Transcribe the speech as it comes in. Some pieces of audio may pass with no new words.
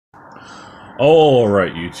All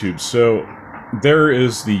right, YouTube. So there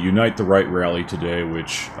is the Unite the Right rally today,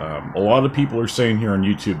 which a lot of people are saying here on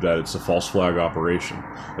YouTube that it's a false flag operation.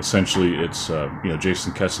 Essentially, it's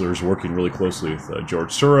Jason Kessler is working really closely with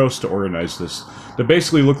George Soros to organize this to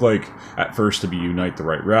basically look like at first to be Unite the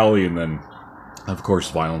Right rally, and then of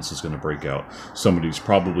course violence is going to break out. Somebody's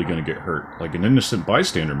probably going to get hurt, like an innocent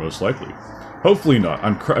bystander, most likely. Hopefully not.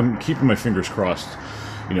 I'm keeping my fingers crossed,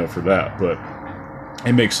 for that, but.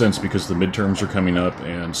 It makes sense because the midterms are coming up,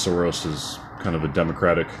 and Soros is kind of a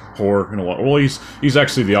Democratic whore in a lot. Well, he's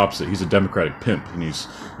actually the opposite. He's a Democratic pimp, and he's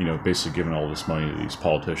basically giving all this money to these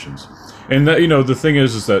politicians. And that the thing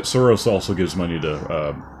is that Soros also gives money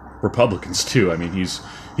to Republicans too. I mean, he's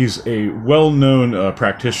a well-known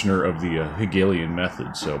practitioner of the Hegelian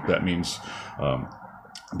method. So that means.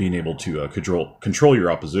 Being able to control your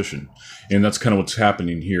opposition. And that's kind of what's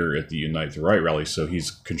happening here at the Unite the Right rally. So he's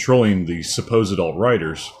controlling the supposed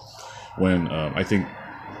alt-righters when I think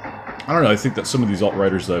that some of these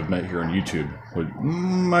alt-righters that I've met here on YouTube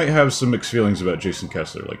might have some mixed feelings about Jason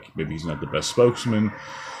Kessler. Like, maybe he's not the best spokesman.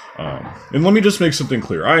 And let me just make something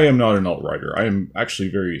clear. I am not an alt-righter. I am actually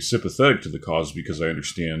very sympathetic to the cause because I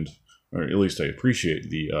understand, or at least I appreciate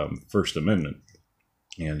the First Amendment.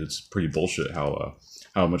 And it's pretty bullshit how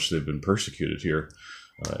much they've been persecuted here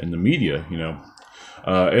in the media,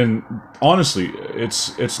 and honestly,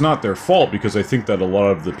 it's not their fault, because I think that a lot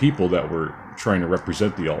of the people that were trying to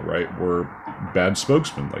represent the alt-right were bad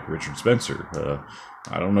spokesmen, like Richard Spencer.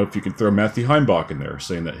 I don't know if you can throw Matthew Heimbach in there,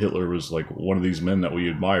 saying that Hitler was like one of these men that we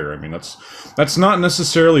admire. I mean, that's not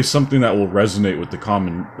necessarily something that will resonate with the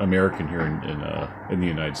common American here in the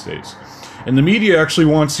United States. And the media actually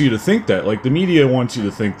wants you to think that. Like, the media wants you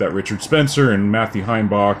to think that Richard Spencer and Matthew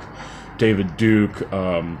Heimbach, David Duke,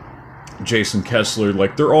 Jason Kessler,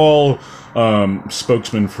 like, they're all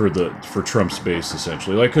spokesmen for Trump's base,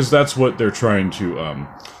 essentially. Like, because that's what they're trying to,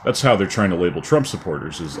 that's how they're trying to label Trump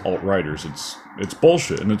supporters, as alt-righters. It's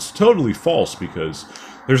bullshit, and it's totally false, because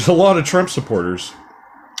there's a lot of Trump supporters,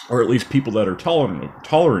 or at least people that are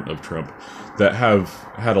tolerant of Trump, that have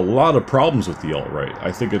had a lot of problems with the alt-right.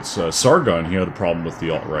 I think it's Sargon, he had a problem with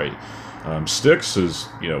the alt-right. Styx is,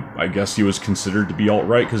 I guess he was considered to be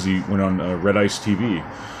alt-right because he went on Red Ice TV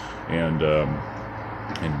and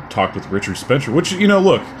talked with Richard Spencer, which,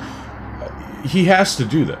 look, he has to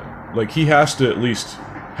do that. Like, he has to at least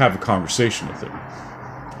have a conversation with him.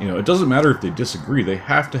 It doesn't matter if they disagree. They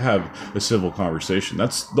have to have a civil conversation.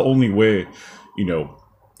 That's the only way,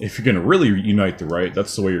 if you're going to really unite the right,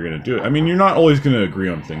 that's the way you're going to do it. I mean, you're not always going to agree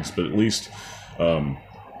on things, but at least, in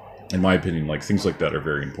my opinion, like, things like that are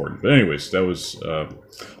very important. But anyways, that was,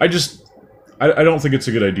 I don't think it's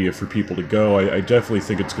a good idea for people to go. I definitely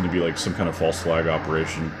think it's going to be like some kind of false flag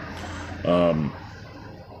operation. And,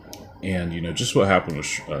 just what happened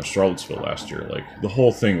with Charlottesville last year. Like, the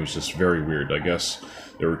whole thing was just very weird. I guess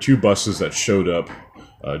there were two buses that showed up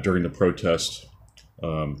during the protest,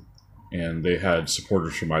 and they had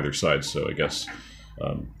supporters from either side. So I guess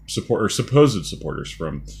supposed supporters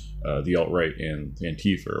from the alt-right and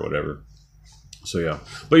Antifa or whatever. So yeah,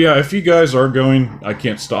 but yeah, if you guys are going, I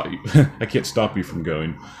can't stop you. I can't stop you from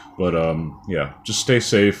going. But yeah, just stay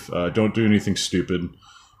safe. Don't do anything stupid.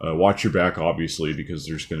 Watch your back, obviously, because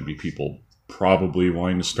there's going to be people probably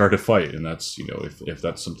wanting to start a fight, and that's if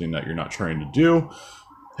that's something that you're not trying to do,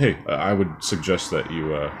 hey, I would suggest that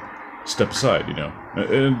you step aside,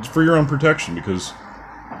 and for your own protection, because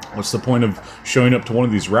what's the point of showing up to one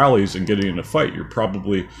of these rallies and getting in a fight? You're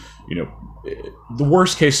probably, the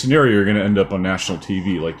worst case scenario, you're going to end up on national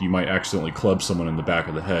TV. Like, you might accidentally club someone in the back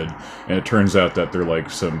of the head, and it turns out that they're like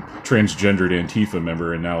some transgendered Antifa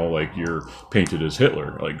member, and now like you're painted as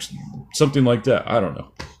Hitler, like something like that. I don't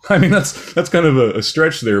know. I mean, that's kind of a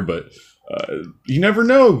stretch there, but you never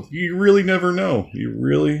know. You really never know. You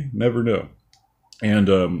really never know. And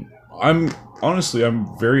I'm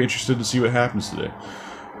very interested to see what happens today.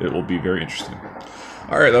 It will be very interesting.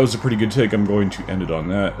 Alright, that was a pretty good take. I'm going to end it on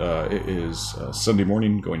that. It is Sunday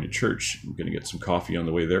morning, going to church. I'm going to get some coffee on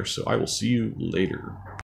the way there, so I will see you later.